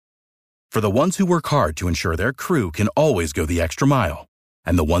For the ones who work hard to ensure their crew can always go the extra mile,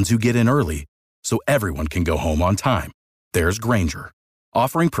 and the ones who get in early so everyone can go home on time, there's Grainger,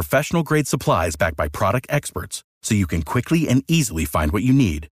 offering professional-grade supplies backed by product experts so you can quickly and easily find what you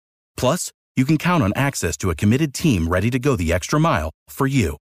need. Plus, you can count on access to a committed team ready to go the extra mile for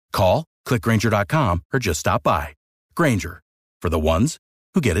you. Call, click Grainger.com, or just stop by. Grainger, for the ones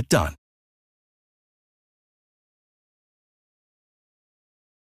who get it done.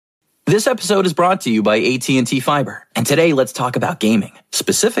 This episode is brought to you by AT&T Fiber. And today, let's talk about gaming.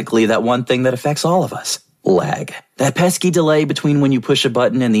 Specifically, that one thing that affects all of us. Lag. That pesky delay between when you push a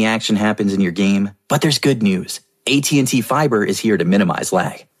button and the action happens in your game. But there's good news. AT&T Fiber is here to minimize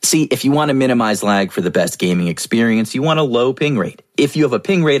lag. See, if you want to minimize lag for the best gaming experience, you want a low ping rate. If you have a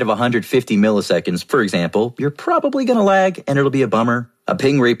ping rate of 150 milliseconds, for example, you're probably going to lag and it'll be a bummer. A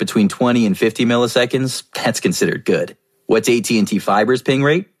ping rate between 20 and 50 milliseconds, that's considered good. What's AT&T Fiber's ping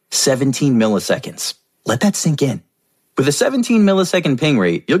rate? 17 milliseconds. Let that sink in. With a 17 millisecond ping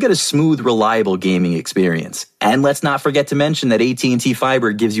rate, you'll get a smooth, reliable gaming experience. And let's not forget to mention that AT&T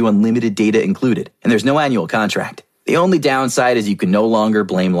Fiber gives you unlimited data included, and there's no annual contract. The only downside is you can no longer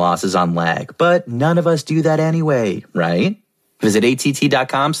blame losses on lag, but none of us do that anyway, right? Visit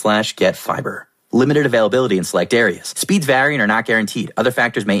att.com/getfiber. Limited availability in select areas. Speeds vary and are not guaranteed. Other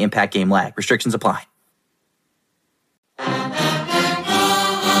factors may impact game lag. Restrictions apply.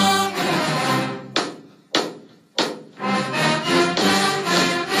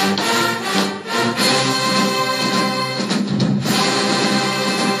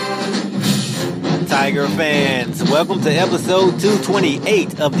 Tiger fans, welcome to episode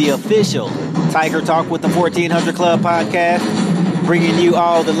 228 of the official Tiger Talk with the 1400 Club podcast, bringing you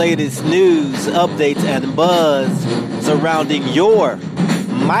all the latest news, updates, and buzz surrounding your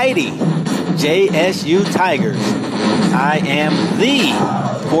mighty JSU Tigers. I am the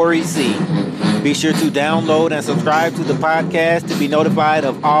Corey C. Be sure to download and subscribe to the podcast to be notified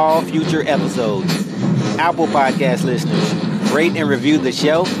of all future episodes. Apple Podcast listeners, rate and review the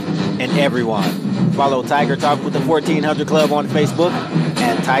show, and everyone. Follow Tiger Talk with the 1400 Club on Facebook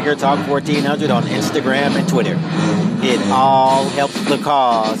and Tiger Talk 1400 on Instagram and Twitter. It all helps the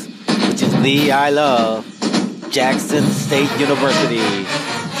cause, which is the I love, Jackson State University.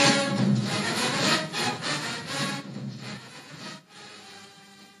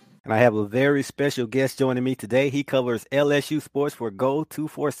 And I have a very special guest joining me today. He covers LSU sports for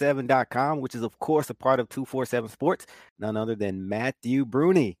Go247.com, which is, of course, a part of 247 Sports, none other than Matthew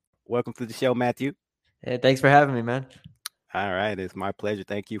Bruni. Welcome to the show, Matthew. Hey, thanks for having me, man. All right. It's my pleasure.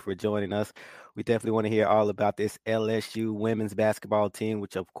 Thank you for joining us. We definitely want to hear all about this LSU women's basketball team,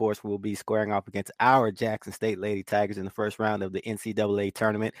 which, of course, will be squaring off against our Jackson State Lady Tigers in the first round of the NCAA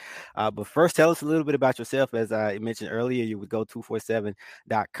tournament. But first, tell us a little bit about yourself. As I mentioned earlier, you would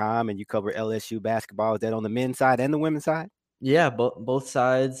Go247.com and you cover LSU basketball. Is that on the men's side and the women's side? Yeah, both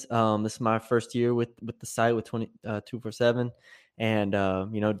sides. This is my first year with the site with 247. And,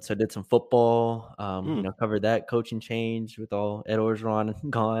 so did some football, covered that coaching change with all Ed Orgeron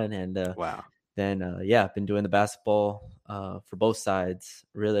gone. And wow. Then, I've been doing the basketball for both sides.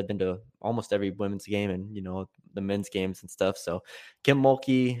 Really, I've been to almost every women's game and, the men's games and stuff. So Kim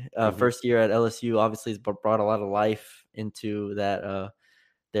Mulkey, first year at LSU, obviously has brought a lot of life into that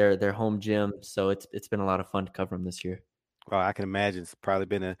their home gym. So it's been a lot of fun to cover them this year. Well, I can imagine it's probably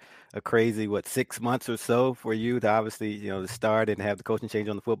been a crazy, 6 months or so for you to obviously, to start and have the coaching change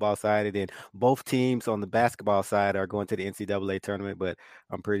on the football side. And then both teams on the basketball side are going to the NCAA tournament, but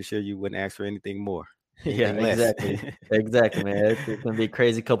I'm pretty sure you wouldn't ask for anything more. Yeah, exactly. Exactly, man. It's going to be a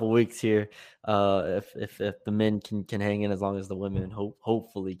crazy couple weeks here. If the men can hang in as long as the women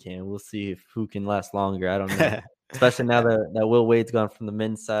hopefully can. We'll see who can last longer. I don't know. Especially now that Will Wade's gone from the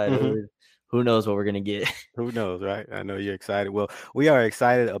men's side. Mm-hmm. Who knows what we're going to get? Who knows, right? I know you're excited. Well, we are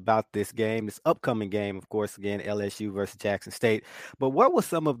excited about this game, this upcoming game, of course, again, LSU versus Jackson State. But what was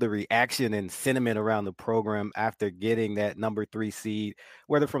some of the reaction and sentiment around the program after getting that number 3 seed,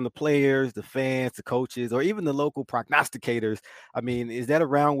 whether from the players, the fans, the coaches, or even the local prognosticators? I mean, is that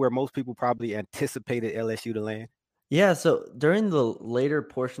around where most people probably anticipated LSU to land? Yeah, so during the later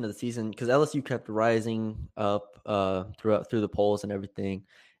portion of the season, because LSU kept rising up through the polls and everything,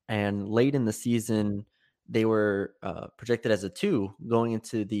 and late in the season, they were projected as a 2 going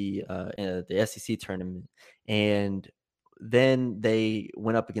into the SEC tournament. And then they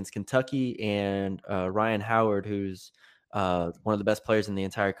went up against Kentucky and Ryan Howard, who's one of the best players in the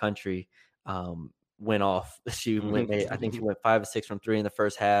entire country, went off. I think she went 5 or 6 from 3 in the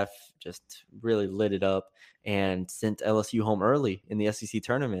first half, just really lit it up and sent LSU home early in the SEC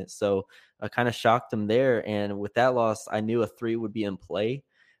tournament. So I kind of shocked them there. And with that loss, I knew a 3 would be in play.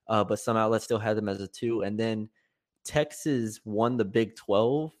 but some outlets still had them as a 2. And then Texas won the Big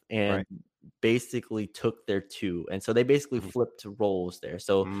 12 and basically took their 2. And so they basically flipped roles there.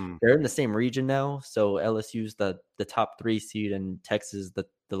 So they're in the same region now. So LSU's the top 3 seed and Texas the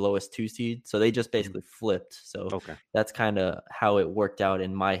lowest 2 seed. So they just basically flipped. So that's kind of how it worked out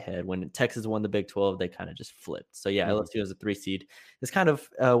in my head. When Texas won the Big 12, they kind of just flipped. So yeah, LSU as a 3 seed. It's kind of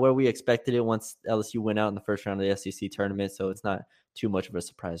where we expected it once LSU went out in the first round of the SEC tournament. So it's not too much of a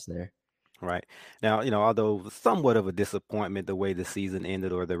surprise there. Right. Now, although somewhat of a disappointment the way the season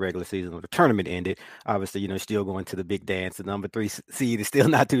ended, or the regular season or the tournament ended, obviously, still going to the big dance. The number 3 seed is still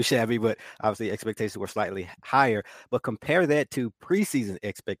not too shabby, but obviously expectations were slightly higher. But compare that to preseason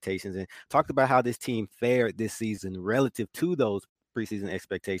expectations and talk about how this team fared this season relative to those preseason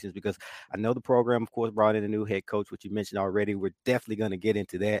expectations, because I know the program, of course, brought in a new head coach, which you mentioned already. We're definitely going to get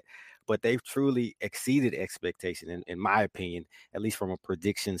into that, but they've truly exceeded expectation, in my opinion, at least from a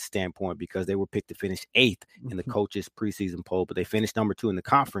prediction standpoint, because they were picked to finish 8th in the coaches preseason poll, but they finished number 2 in the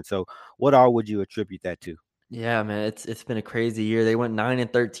conference. So what all would you attribute that to? Yeah, man, it's been a crazy year. They went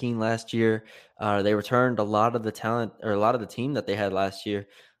 9-13 last year. They returned a lot of the talent, or a lot of the team that they had last year.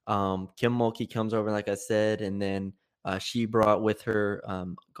 Kim Mulkey comes over, like I said, and then she brought with her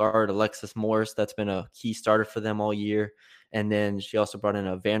guard Alexis Morris. That's been a key starter for them all year. And then she also brought in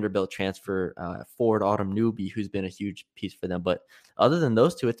a Vanderbilt transfer, forward Autumn Newby, who's been a huge piece for them. But other than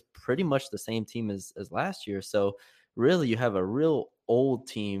those 2, it's pretty much the same team as last year. So really, you have a real old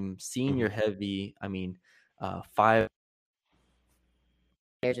team, senior heavy. I mean, 5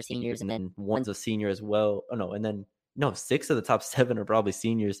 players are seniors, and then one's a senior as well. Oh no, and then 6 of the top 7 are probably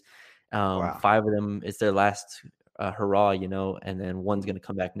seniors. 5 of them is their last hurrah, and then one's going to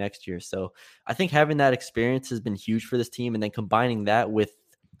come back next year. So I think having that experience has been huge for this team, and then combining that with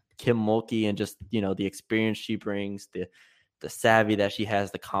Kim Mulkey and just the experience she brings, the savvy that she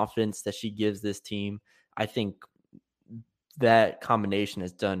has, the confidence that she gives this team, I think that combination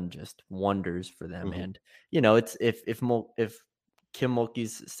has done just wonders for them. And it's if Kim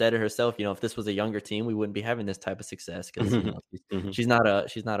Mulkey's said it herself, if this was a younger team, we wouldn't be having this type of success, because she's not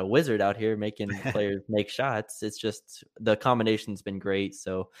a wizard out here making players make shots. It's just the combination's been great.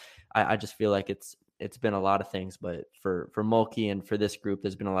 So I just feel like it's been a lot of things, but for Mulkey and for this group,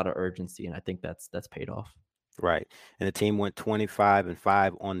 there's been a lot of urgency, and I think that's paid off. Right. And the team went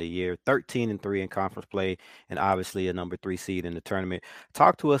 25-5 on the year, 13-3 in conference play, and obviously a number 3 seed in the tournament.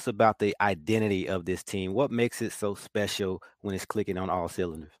 Talk to us about the identity of this team. What makes it so special when it's clicking on all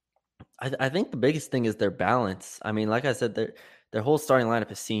cylinders? I think the biggest thing is their balance. I mean, like I said, their whole starting lineup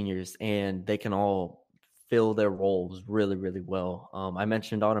is seniors, and they can all fill their roles really, really well. I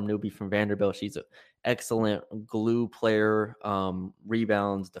mentioned Autumn Newby from Vanderbilt. She's an excellent glue player,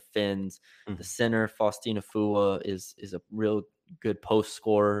 rebounds, defends. The center, Faustina Fua, is a real good post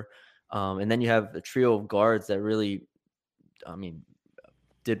scorer. And then you have a trio of guards that really,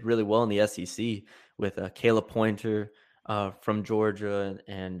 did really well in the SEC with Kayla Pointer from Georgia,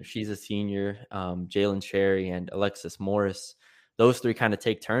 and she's a senior, Jalen Cherry and Alexis Morris. Those 3 kind of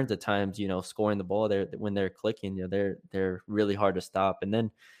take turns at times, scoring the ball there when they're clicking. They're really hard to stop. And then,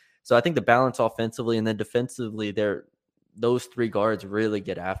 so I think the balance offensively and then defensively, those 3 guards really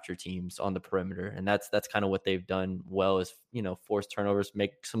get after teams on the perimeter, and that's kind of what they've done well, is force turnovers,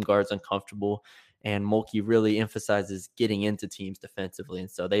 make some guards uncomfortable. And Mulkey really emphasizes getting into teams defensively, and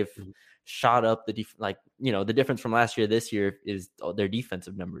so they've shot up the the difference from last year. This year is their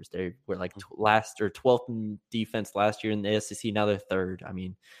defensive numbers. They were like last or 12th in defense last year in the SEC. Now they're 3rd. I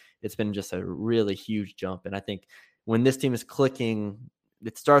mean, it's been just a really huge jump. And I think when this team is clicking,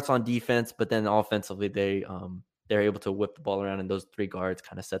 it starts on defense, but then offensively they're able to whip the ball around, and those 3 guards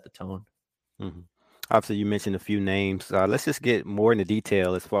kind of set the tone. Obviously, you mentioned a few names. Let's just get more into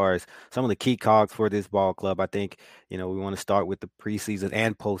detail as far as some of the key cogs for this ball club. I think, we want to start with the preseason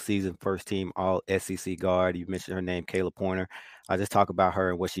and postseason first team all SEC guard. You mentioned her name, Kayla Pointer. Just talk about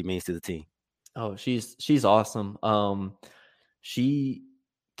her and what she means to the team. Oh, she's awesome. She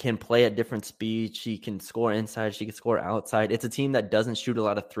can play at different speeds. She can score inside. She can score outside. It's a team that doesn't shoot a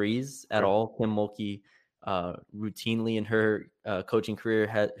lot of threes at all. Kim Mulkey routinely in her coaching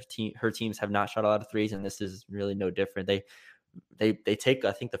career her teams have not shot a lot of threes, and this is really no different. They take,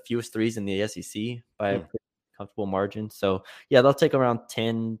 I think, the fewest threes in the SEC by a pretty comfortable margin. So yeah, they'll take around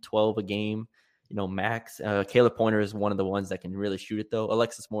 10-12 a game, max. Kayla Pointer is one of the ones that can really shoot it, though.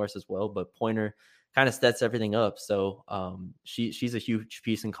 Alexis Morris as well, but Pointer kind of sets everything up. So she's a huge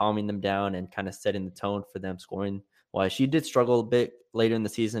piece in calming them down and kind of setting the tone for them scoring. Why she did struggle a bit later in the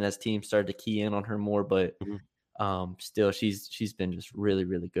season as teams started to key in on her more, but still she's been just really,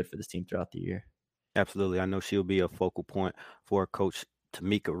 really good for this team throughout the year. Absolutely. I know she'll be a focal point for Coach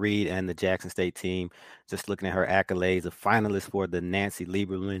Tamika Reed and the Jackson State team. Just looking at her accolades, a finalist for the Nancy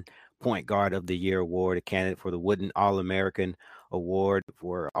Lieberman Point Guard of the Year Award, a candidate for the Wooden All-American Award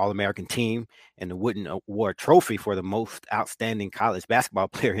for All-American Team, and the Wooden Award Trophy for the most outstanding college basketball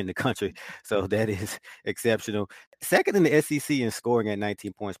player in the country. So that is exceptional. Second in the SEC in scoring at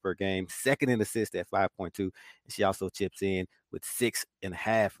 19 points per game, second in assists at 5.2. And she also chips in with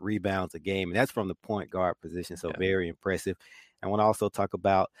 6.5 rebounds a game, and that's from the point guard position. So very impressive. I want to also talk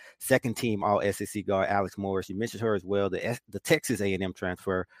about second team all SEC guard Alex Morris. You mentioned her as well, the Texas A&M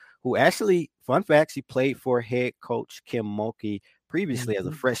transfer, who actually, fun fact, she played for head coach Kim Mulkey previously as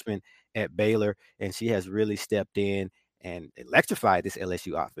a freshman at Baylor, and she has really stepped in and electrified this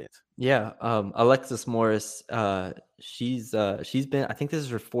LSU offense. Yeah, Alexis Morris, she's been, I think this is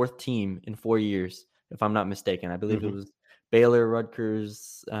her fourth team in 4 years, if I'm not mistaken. I believe it was Baylor,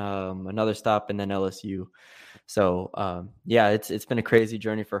 Rutgers, another stop, and then LSU. So yeah, it's been a crazy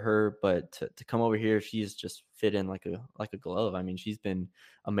journey for her, but to come over here, she's just fit in like a glove. I mean, she's been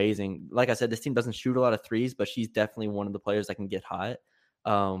amazing. Like I said, this team doesn't shoot a lot of threes, but she's definitely one of the players that can get hot.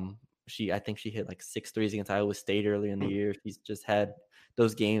 I think she hit like 6 threes against Iowa State early in the year. She's just had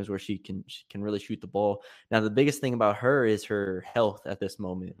those games where she can really shoot the ball. Now, the biggest thing about her is her health at this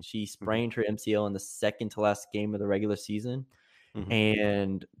moment. She sprained her MCL in the second to last game of the regular season.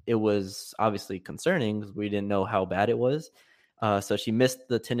 And it was obviously concerning because we didn't know how bad it was. So she missed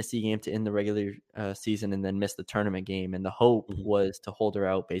the Tennessee game to end the regular season and then missed the tournament game. And the hope was to hold her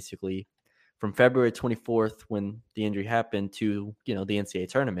out basically from February 24th when the injury happened to, the NCAA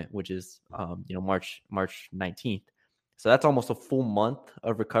tournament, which is, March 19th. So that's almost a full month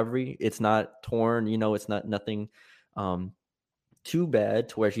of recovery. It's not torn, it's not nothing too bad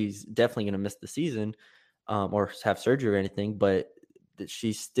to where she's definitely going to miss the season or have surgery or anything, but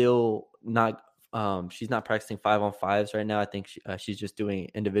she's still not, she's not practicing 5-on-5s right now. I think she's just doing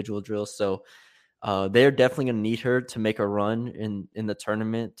individual drills. So they're definitely going to need her to make a run in the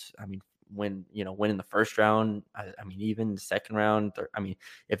tournament. I mean, win in the first round. I mean, even the second round.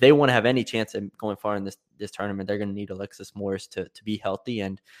 If they want to have any chance of going far in this tournament, they're going to need Alexis Morris to be healthy.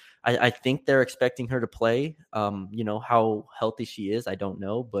 And I think they're expecting her to play. How healthy she is, I don't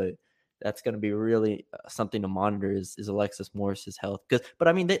know, but that's going to be really something to monitor is Alexis Morris's health. But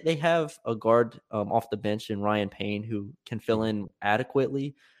I mean, they have a guard off the bench in Ryan Payne who can fill in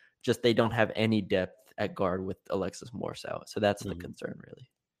adequately. Just they don't have any depth at guard with Alexis Morris out. So that's the concern, really.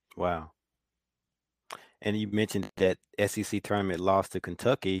 Wow. And you mentioned that SEC tournament loss to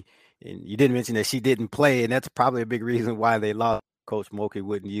Kentucky, and you didn't mention that she didn't play, and that's probably a big reason why they lost. Coach Mulkey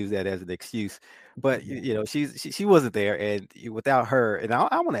wouldn't use that as an excuse, but she wasn't there, and without her, and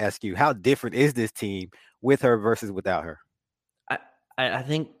I want to ask you, how different is this team with her versus without her? I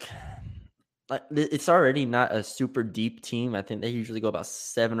think it's already not a super deep team. I think they usually go about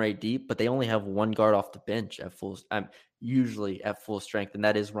 7 or 8 deep, but they only have one guard off the bench at full. Usually at full strength, and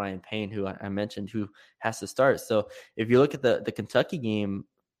that is Ryan Payne, who I mentioned, who has to start. So if you look at the Kentucky game,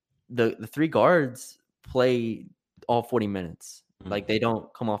 the 3 guards play all 40 minutes. Like they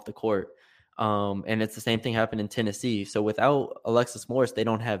don't come off the court. And it's the same thing happened in Tennessee. So without Alexis Morris, they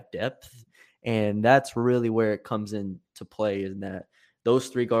don't have depth. And that's really where it comes into play, is that those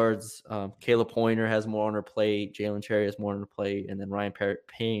 3 guards, Kayla Pointer has more on her plate, Jalen Cherry has more on her plate, and then Ryan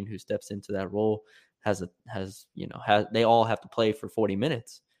Payne, who steps into that role, they all have to play for 40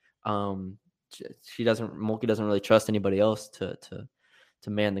 minutes. Mulkey doesn't really trust anybody else to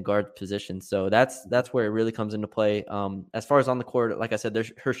man the guard position. So that's where it really comes into play. As far as on the court, like I said,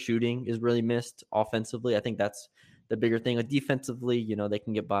 her shooting is really missed offensively. I think that's the bigger thing. Defensively, they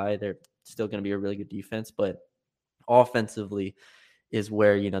can get by. They're still going to be a really good defense, but offensively is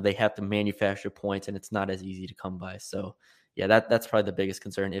where, they have to manufacture points, and it's not as easy to come by. So yeah, that's probably the biggest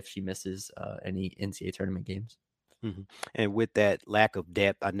concern if she misses any NCAA tournament games. And with that lack of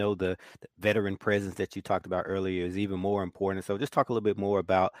depth, I know the veteran presence that you talked about earlier is even more important. So just talk a little bit more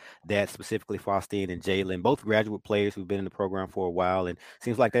about that, specifically Faustine and Jalen, both graduate players who've been in the program for a while, and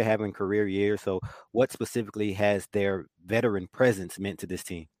seems like they're having career years. So what specifically has their veteran presence meant to this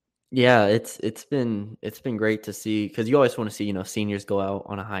team? Yeah, it's been great to see, because you always want to see, seniors go out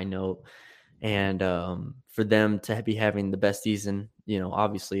on a high note. And for them to be having the best season,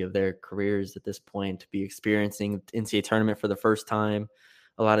 obviously of their careers at this point, to be experiencing NCAA tournament for the first time,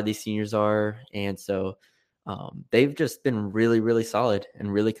 a lot of these seniors are. And so they've just been really, really solid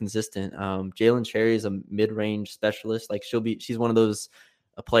and really consistent. Jalen Cherry is a mid-range specialist. Like she's one of those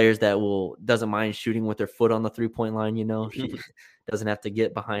players that doesn't mind shooting with her foot on the 3-point line. She doesn't have to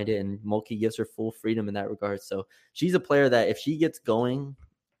get behind it, and Mulkey gives her full freedom in that regard. So she's a player that if she gets going,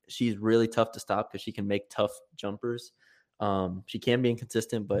 she's really tough to stop because she can make tough jumpers. She can be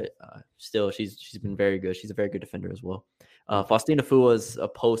inconsistent, but still, she's been very good. She's a very good defender as well. Mhm. Faustina Fua is a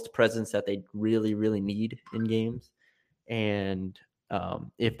post presence that they really, really need in games. And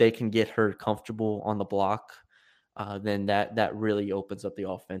if they can get her comfortable on the block, then that really opens up the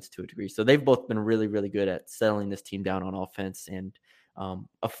offense to a degree. So they've both been really, really good at settling this team down on offense. And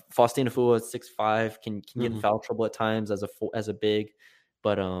Faustina Fua, 6'5", can get in Mhm. foul trouble at times as a big,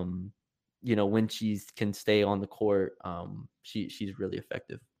 but when she can stay on the court, she's really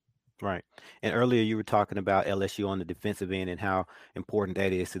effective. Right. And earlier you were talking about LSU on the defensive end and how important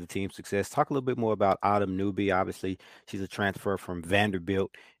that is to the team's success. Talk a little bit more about Autumn Newby. Obviously, she's a transfer from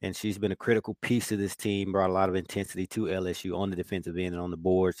Vanderbilt, and she's been a critical piece to this team, brought a lot of intensity to LSU on the defensive end and on the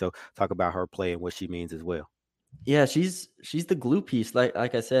board. So talk about her play and what she means as well. Yeah, she's the glue piece. Like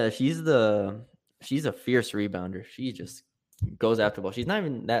I said, she's a fierce rebounder. She just goes after the ball. She's not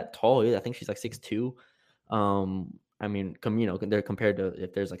even that tall either. I think she's like 6'2". I mean, they're compared to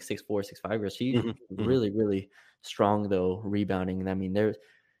if there's like 6'4", 6'5", girls. She's Hmm. Hmm. really, really strong though rebounding. And I mean, there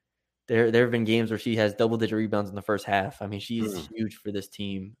have been games where she has double-digit rebounds in the first half. I mean, she's Hmm. huge for this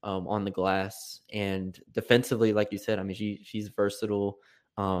team on the glass and defensively, like you said. I mean, she's versatile.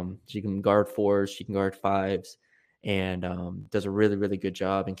 She can guard fours, she can guard fives, and does a really, really good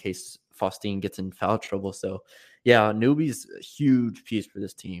job in case Faustine gets in foul trouble. So, yeah, Newbie's a huge piece for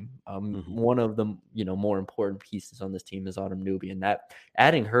this team. Hmm. One of the more important pieces on this team is Autumn Newbie, and that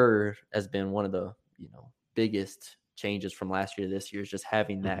adding her has been one of the biggest changes from last year to this year is just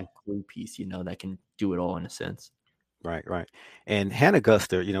having Hmm. that glue piece, that can do it all in a sense. Right, right. And Hannah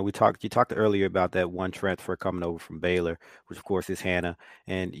Guster, you talked earlier about that one transfer coming over from Baylor, which of course is Hannah.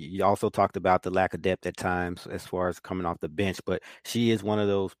 And you also talked about the lack of depth at times as far as coming off the bench, but she is one of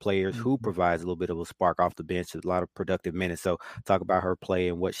those players who Mhm. provides a little bit of a spark off the bench, a lot of productive minutes. So talk about her play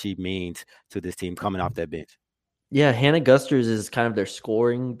and what she means to this team coming off that bench. Yeah, Hannah Gusters is kind of their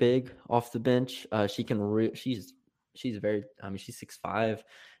scoring big off the bench. She can she's very I mean she's 6'5",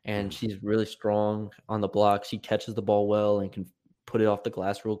 and Mhm. she's really strong on the block. She catches the ball well and can put it off the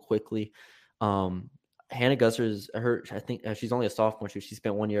glass real quickly. Um, Hannah Gusters, I think she's only a sophomore too. She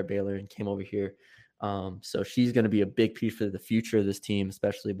spent 1 year at Baylor and came over here. So she's going to be a big piece for the future of this team,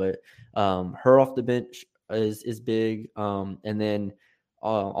 especially. But her off the bench is big. And then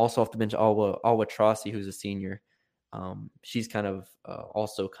also off the bench, Alwa Trossi, who's a senior. She's kind of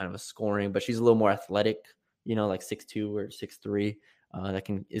also kind of a scoring, but she's a little more athletic, like 6'2" or 6'3".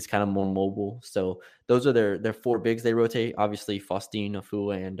 That is kind of more mobile. So those are their four bigs they rotate. Obviously, Faustine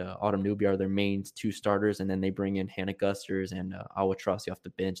Afua and Autumn Newby are their main two starters, and then they bring in Hannah Gusters and Awa Trossi off the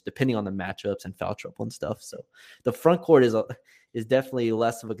bench, depending on the matchups and foul trouble and stuff. So the front court is definitely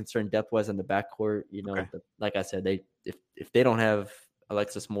less of a concern depth wise than the back court. Okay. Like I said, if they don't have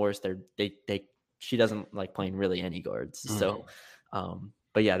Alexis Morris, they she doesn't like playing really any guards. Mhm. So,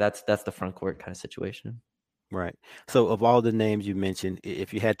 but yeah, that's the front court kind of situation. Right. So, of all the names you mentioned,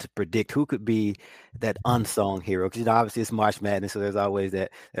 if you had to predict who could be that unsung hero, because obviously it's March Madness, so there's always that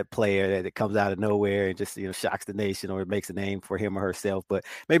player that comes out of nowhere and just shocks the nation or makes a name for him or herself. But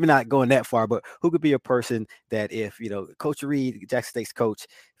maybe not going that far. But who could be a person that if Coach Reed, Jackson State's coach,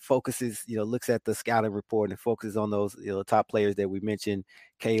 focuses, looks at the scouting report and focuses on those top players that we mentioned,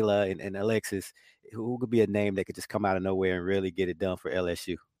 Kayla and Alexis, who could be a name that could just come out of nowhere and really get it done for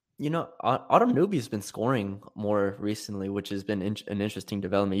LSU? Autumn Newby's been scoring more recently, which has been an interesting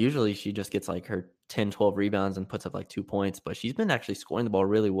development. Usually she just gets like her 10, 12 rebounds and puts up like 2 points, but she's been actually scoring the ball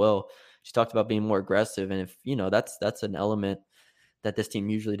really well. She talked about being more aggressive. And if, that's an element that this team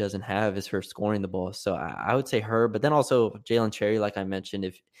usually doesn't have is her scoring the ball. So I would say her, but then also Jalen Cherry, like I mentioned,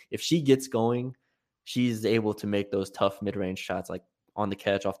 if she gets going, she's able to make those tough mid-range shots like on the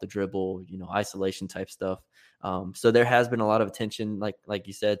catch, off the dribble, isolation type stuff. So there has been a lot of attention, like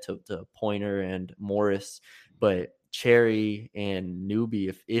you said, to Pointer and Morris, but Cherry and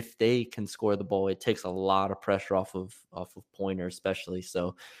Newbie, if they can score the ball, it takes a lot of pressure off of Pointer, especially.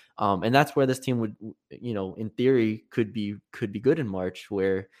 So, and that's where this team would, in theory, could be good in March,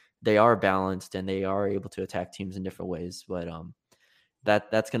 where they are balanced and they are able to attack teams in different ways. But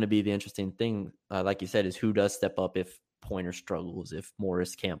that's going to be the interesting thing, like you said, is who does step up if Pointer struggles, if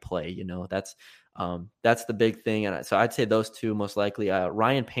Morris can't play. That's the big thing. And so I'd say those two most likely.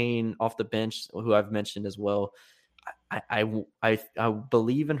 Ryan Payne off the bench, who I've mentioned as well. I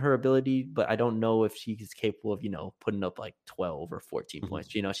believe in her ability, but I don't know if she's capable of putting up like 12 or 14 Mhm. points.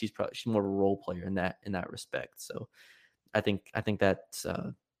 She's more of a role player in that respect. So I think that's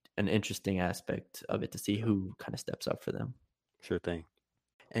an interesting aspect of it to see who kind of steps up for them. Sure thing.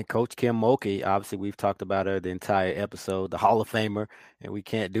 And Coach Kim Mulkey, obviously, we've talked about her the entire episode, the Hall of Famer, and we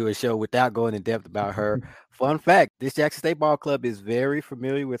can't do a show without going in depth about her. Fun fact, this Jackson State Ball Club is very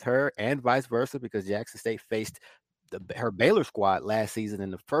familiar with her and vice versa because Jackson State faced her Baylor squad last season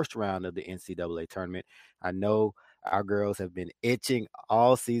in the first round of the NCAA tournament. I know our girls have been itching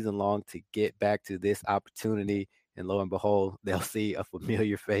all season long to get back to this opportunity. And lo and behold, they'll see a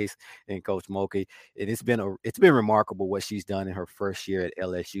familiar face in Coach Mulkey. And it's been remarkable what she's done in her first year at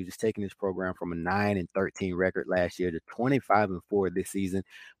LSU, just taking this program from a 9-13 record last year to 25-4 this season,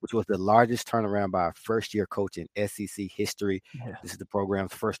 which was the largest turnaround by a first-year coach in SEC history. Yeah. This is the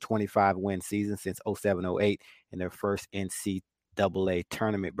program's first 25-win season since 07-08 and their first NCAA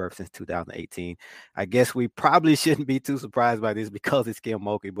tournament berth since 2018. I guess we probably shouldn't be too surprised by this because it's Kim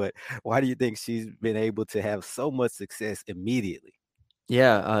Mulkey, but why do you think she's been able to have so much success immediately?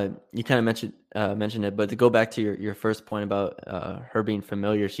 Yeah, you kind of mentioned it, but to go back to your first point about her being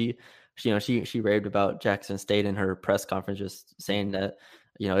familiar, she raved about Jackson State in her press conference, just saying that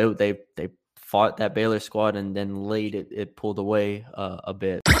they fought that Baylor squad and then late it pulled away a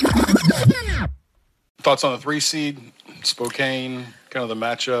bit. Thoughts on the 3 seed, Spokane, kind of the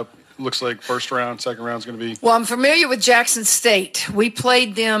matchup? Looks like first round, second round is going to be. Well, I'm familiar with Jackson State. We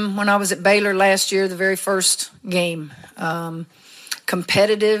played them when I was at Baylor last year, the very first game.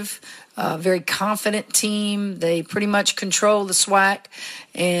 Competitive, very confident team. They pretty much control the SWAC.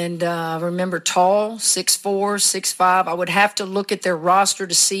 And remember, tall, 6'4", 6'5". I would have to look at their roster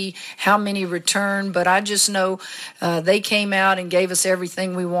to see how many return, but I just know they came out and gave us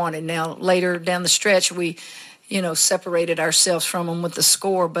everything we wanted. Now, later down the stretch, we, separated ourselves from them with the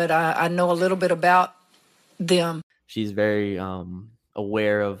score, but I know a little bit about them. She's very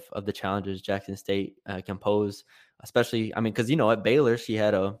aware of the challenges Jackson State can pose. Especially, because, at Baylor, she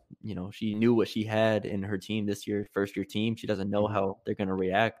had she knew what she had in her team this year, first year team. She doesn't know how they're going to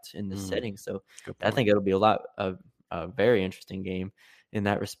react in this setting. So I think it'll be a very interesting game in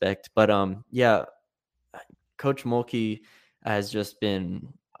that respect. But Coach Mulkey has just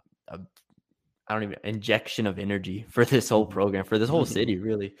been injection of energy for this whole program, for this whole city,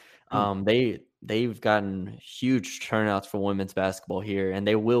 really. They've gotten huge turnouts for women's basketball here, and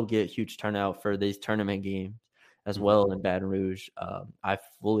they will get huge turnout for these tournament games as well in Baton Rouge. I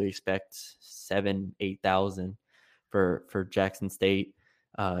fully expect 7,000-8,000 for Jackson State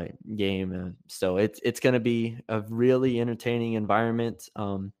game. So it's going to be a really entertaining environment.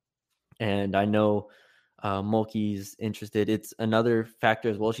 And I know Mulkey's interested. It's another factor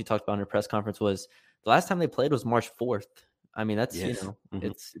as well she talked about in her press conference was the last time they played was March 4th. That's,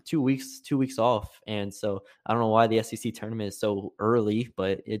 it's 2 weeks off. And so I don't know why the SEC tournament is so early,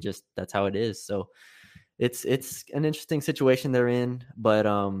 but that's how it is. So it's an interesting situation they're in, but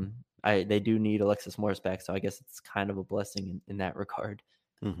they do need Alexis Morris back, so I guess it's kind of a blessing in that regard.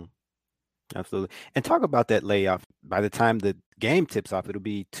 Mm-hmm. Absolutely. And talk about that layoff. By the time the game tips off, it'll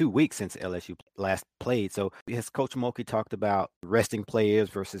be 2 weeks since LSU last played. So has Coach Mulkey talked about resting players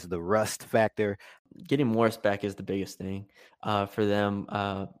versus the rust factor? Getting Morris back is the biggest thing for them.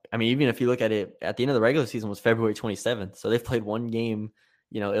 Even if you look at it, at the end of the regular season was February 27th, so they've played one game.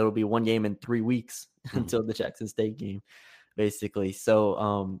 It'll be one game in 3 weeks until the Jackson State game, basically.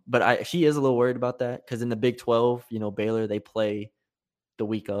 So, but she is a little worried about that because in the Big 12, Baylor, they play the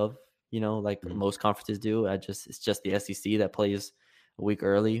week of, like most conferences do. It's just the SEC that plays a week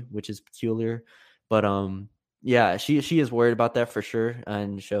early, which is peculiar. But she is worried about that for sure.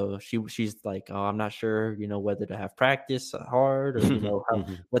 And so she's like, oh, I'm not sure, whether to have practice hard or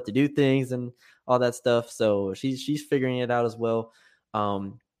what to do things and all that stuff. So she's figuring it out as well.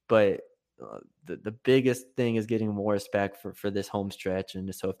 But the biggest thing is getting Morris back for this home stretch.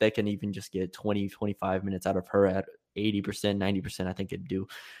 And so if they can even just get 20-25 minutes out of her at 80%, 90%, I think it'd do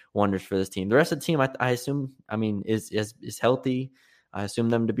wonders for this team. The rest of the team, I assume, is healthy. I assume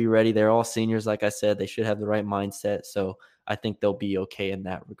them to be ready. They're all seniors. Like I said, they should have the right mindset. So I think they'll be okay in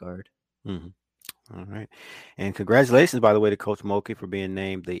that regard. Mm-hmm. All right. And congratulations, by the way, to Coach Mulkey for being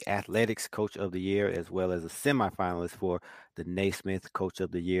named the Athletics Coach of the Year, as well as a semifinalist for the Naismith Coach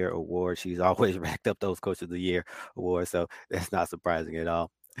of the Year award. She's always racked up those Coach of the Year awards, so that's not surprising at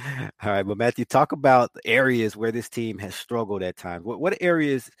all. All right, but Matthew, talk about the areas where this team has struggled at times. What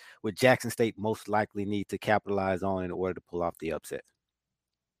areas would Jackson State most likely need to capitalize on in order to pull off the upset?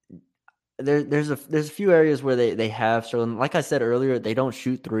 There's a few areas where they have struggled. Like I said earlier, they don't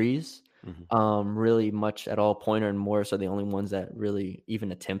shoot threes. Really much at all. Pointer and Morris are the only ones that really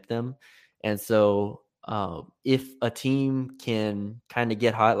even attempt them. And so if a team can kind of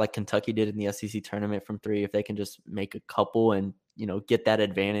get hot like Kentucky did in the SEC tournament from three, if they can just make a couple and, get that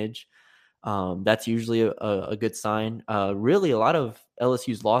advantage, That's usually a good sign. Really, a lot of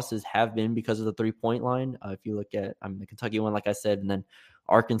LSU's losses have been because of the 3-point line. If you look at, the Kentucky one, like I said, and then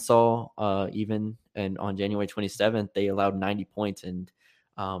Arkansas, even and on January 27th, they allowed 90 points. And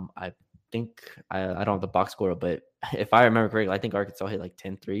I think I don't have the box score, but if I remember correctly, I think Arkansas hit like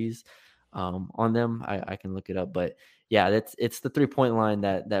 10 threes on them. I can look it up, but yeah, it's the 3-point line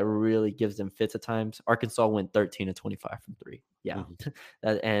that really gives them fits at times. Arkansas went 13 to 25 from three. Yeah.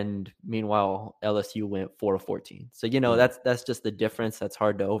 And meanwhile, LSU went 4 of 14. So, that's just the difference that's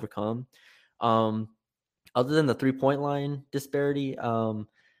hard to overcome. Other than the 3-point line disparity,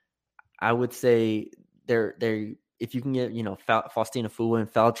 I would say they're if you can get, Faustina Fua in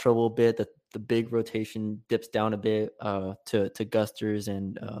foul trouble a bit, the big rotation dips down a bit to Gusters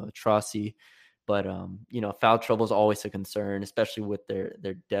and Trossi. But, foul trouble is always a concern, especially with their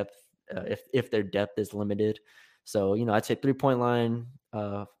depth, if their depth is limited. So, I'd say 3-point line,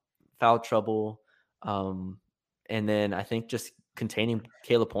 foul trouble. And then I think just containing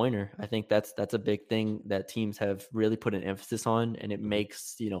Caleb Pointer. I think that's a big thing that teams have really put an emphasis on, and it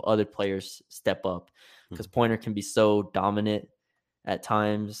makes, other players step up, because Pointer can be so dominant at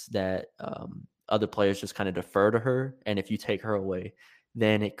times that other players just kind of defer to her. And if you take her away,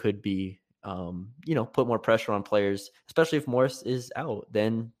 then it could be, put more pressure on players, especially if Morris is out.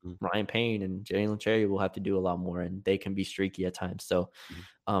 Then Ryan Payne and Jalen Cherry will have to do a lot more, and they can be streaky at times. So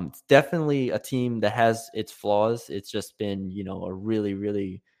it's definitely a team that has its flaws. It's just been, a really,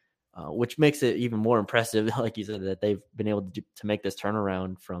 really, which makes it even more impressive, like you said, that they've been able to make this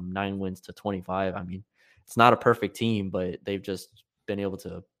turnaround from 9 wins to 25. I mean, it's not a perfect team, but they've just been able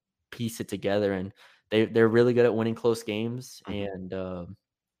to piece it together, and they're really good at winning close games. And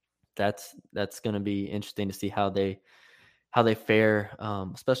that's going to be interesting to see how they fare,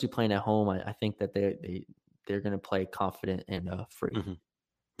 especially playing at home. I think that they're going to play confident and free.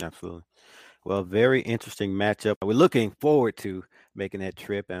 Absolutely. Well, very interesting matchup. We're looking forward to making that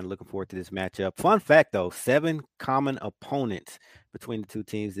trip and looking forward to this matchup. Fun fact, though, 7 common opponents between the two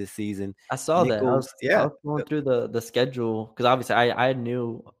teams this season. I saw that. I was going through the schedule, because obviously I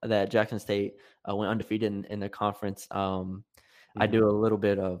knew that Jackson State went undefeated in their conference. I do a little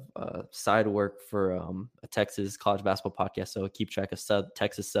bit of side work for a Texas college basketball podcast, so I keep track of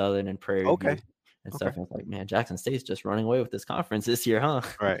Texas Southern and Prairie View and stuff. And I was like, man, Jackson State's just running away with this conference this year, huh?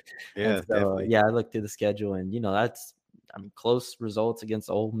 Right. Yeah. So, definitely. I looked through the schedule, and that's close results against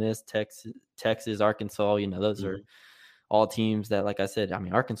Ole Miss, Texas, Arkansas. Those are all teams that, like I said,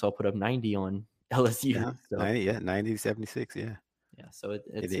 Arkansas put up 90 on LSU. Yeah, so. 90, 76. Yeah. Yeah. So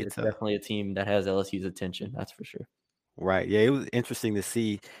it's definitely a team that has LSU's attention. That's for sure. Right. Yeah, it was interesting to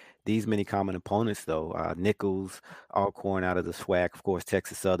see these many common opponents, though. Nichols, Alcorn out of the SWAC, of course,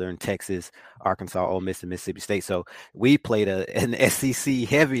 Texas Southern, Texas, Arkansas, Ole Miss, and Mississippi State. So we played an SEC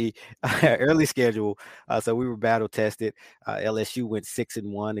heavy early schedule. So we were battle tested. LSU went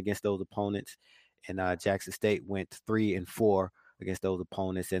 6-1 against those opponents, and Jackson State went 3-4 against those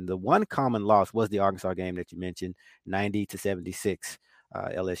opponents. And the one common loss was the Arkansas game that you mentioned, 90-76.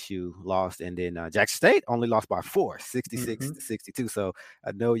 LSU lost, and then Jackson State only lost by 4, 66-62. So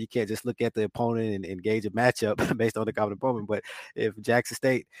I know you can't just look at the opponent and gauge a matchup based on the common opponent, but if Jackson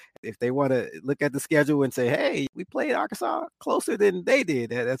State, if they want to look at the schedule and say, hey, we played Arkansas closer than they did,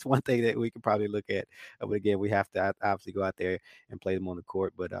 that's one thing that we could probably look at. But again, we have to obviously go out there and play them on the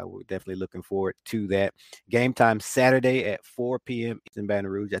court, but we're definitely looking forward to that. Game time Saturday at 4 p.m. in Baton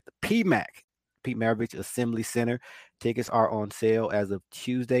Rouge at the PMAC, Pete Maravich Assembly Center. Tickets are on sale as of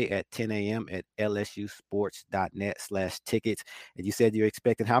Tuesday at 10 a.m. at lsusports.net/tickets. And you said you're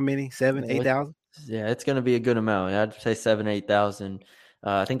expecting how many? 7,000, 8,000? Yeah, it's going to be a good amount. I'd say 7,000, 8,000.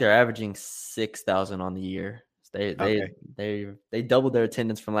 I think they're averaging 6,000 on the year. They doubled their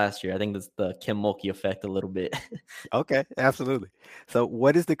attendance from last year. I think that's the Kim Mulkey effect a little bit. Okay, absolutely. So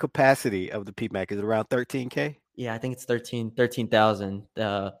what is the capacity of the PMAC? Is it around 13K? Yeah, I think it's 13,000.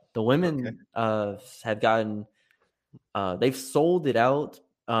 The women have gotten they've sold it out.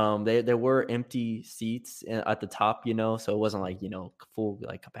 There were empty seats at the top, so it wasn't like, full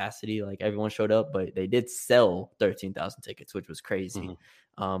like capacity, like everyone showed up, but they did sell 13,000 tickets, which was crazy.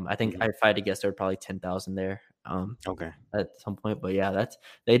 I think if I had to guess, there were probably 10,000 there. At some point, but yeah,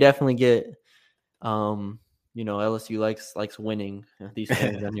 they definitely get, LSU likes winning. These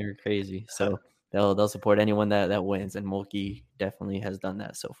fans down here are crazy, so they'll support anyone that wins, and Mulkey definitely has done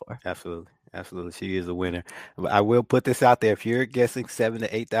that so far. Absolutely, she is a winner. But I will put this out there: if you're guessing 7,000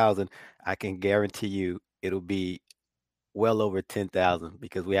 to 8,000, I can guarantee you it'll be well over 10,000,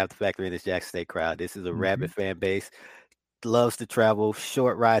 because we have to factor in this Jackson State crowd. This is a rabid fan base, loves to travel,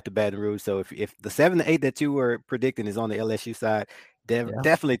 short ride to Baton Rouge. So if the 7 to 8 that you were predicting is on the LSU side,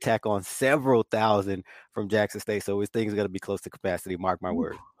 definitely tack on several thousand from Jackson State. So his thing's going to be close to capacity. Mark my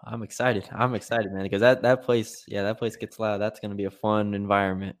word. I'm excited, man, because that place gets loud. That's going to be a fun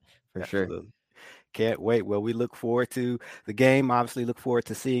environment for sure. Can't wait. Well, we look forward to the game. Obviously, look forward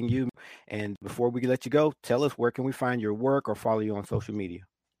to seeing you. And before we let you go, tell us, where can we find your work or follow you on social media?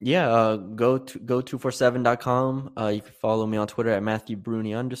 Yeah, go247.com. You can follow me on Twitter at Matthew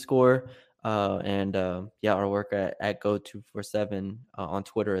Bruni _ and our work at Go247 on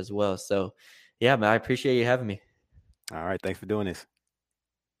Twitter as well. So, yeah, man, I appreciate you having me. All right, thanks for doing this.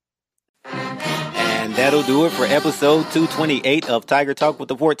 And that'll do it for episode 228 of Tiger Talk with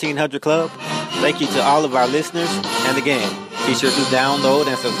the 1400 Club. Thank you to all of our listeners. And again, be sure to download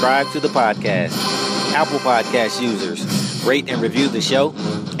and subscribe to the podcast. Apple Podcast users, rate and review the show.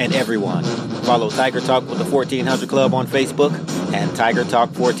 And everyone, follow Tiger Talk with the 1400 Club on Facebook and Tiger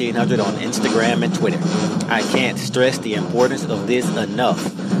Talk 1400 on Instagram and Twitter. I can't stress the importance of this enough.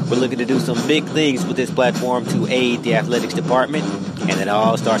 We're looking to do some big things with this platform to aid the athletics department, and it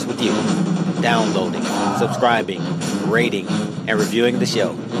all starts with you. Downloading, subscribing, rating, and reviewing the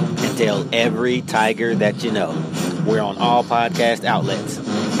show. And tell every Tiger that you know. We're on all podcast outlets,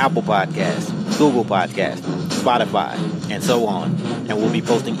 Apple Podcasts, Google Podcasts, Spotify, and so on. And we'll be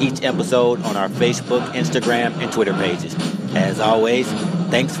posting each episode on our Facebook, Instagram, and Twitter pages. As always,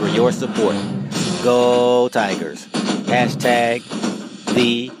 thanks for your support. Go Tigers. Hashtag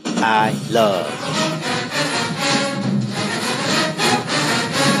the I love.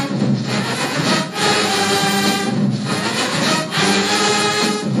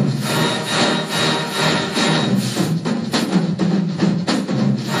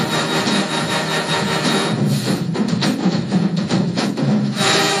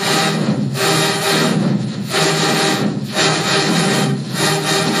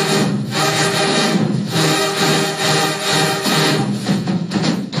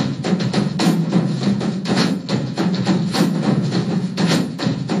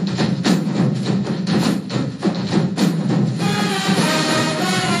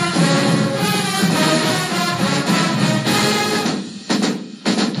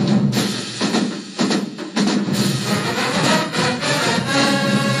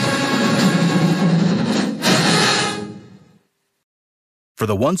 For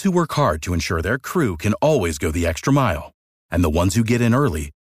the ones who work hard to ensure their crew can always go the extra mile, and the ones who get in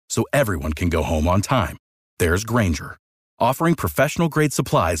early so everyone can go home on time, there's Grainger, offering professional-grade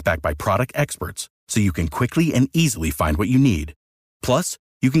supplies backed by product experts so you can quickly and easily find what you need. Plus,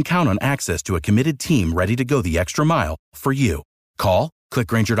 you can count on access to a committed team ready to go the extra mile for you. Call, click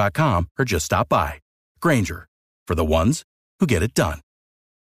Grainger.com, or just stop by. Grainger, for the ones who get it done.